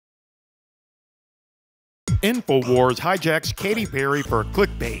Infowars hijacks Katy Perry for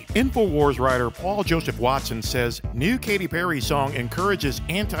clickbait. Infowars writer Paul Joseph Watson says new Katy Perry song encourages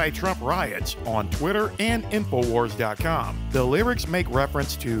anti-Trump riots on Twitter and Infowars.com. The lyrics make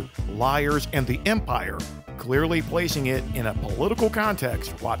reference to liars and the empire, clearly placing it in a political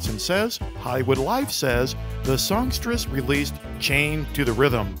context. Watson says Hollywood Life says the songstress released Chained to the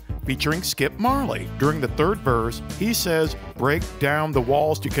Rhythm, featuring Skip Marley. During the third verse, he says, break down the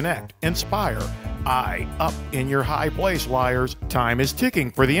walls to connect, inspire. I, up in your high place, liars. Time is ticking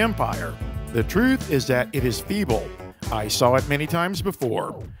for the empire. The truth is that it is feeble. I saw it many times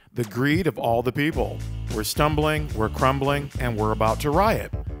before. The greed of all the people. We're stumbling, we're crumbling, and we're about to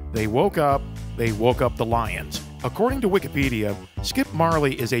riot. They woke up the lions. According to Wikipedia, Skip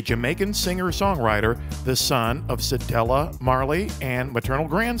Marley is a Jamaican singer-songwriter, the son of Cedella Marley and maternal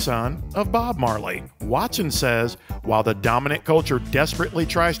grandson of Bob Marley. Watson says, while the dominant culture desperately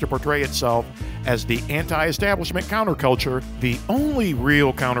tries to portray itself as the anti-establishment counterculture, the only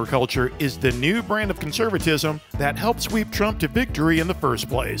real counterculture is the new brand of conservatism that helped sweep Trump to victory in the first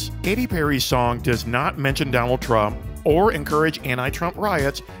place. Katy Perry's song does not mention Donald Trump or encourage anti-Trump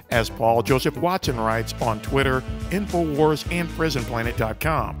riots, as Paul Joseph Watson writes on Twitter, Infowars, and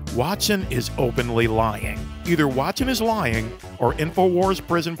PrisonPlanet.com. Watson is openly lying. Either Watson is lying, or Infowars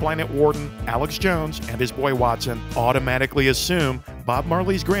Prison Planet warden Alex Jones and his boy Watson automatically assume Bob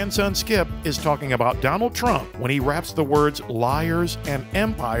Marley's grandson Skip is talking about Donald Trump when he raps the words liars and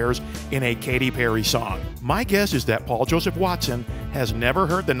empires in a Katy Perry song. My guess is that Paul Joseph Watson has never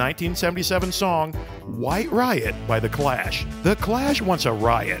heard the 1977 song White Riot by The Clash. The Clash wants a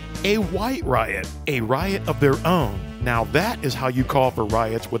riot, a white riot, a riot of their own. Now that is how you call for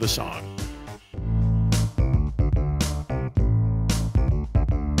riots with a song.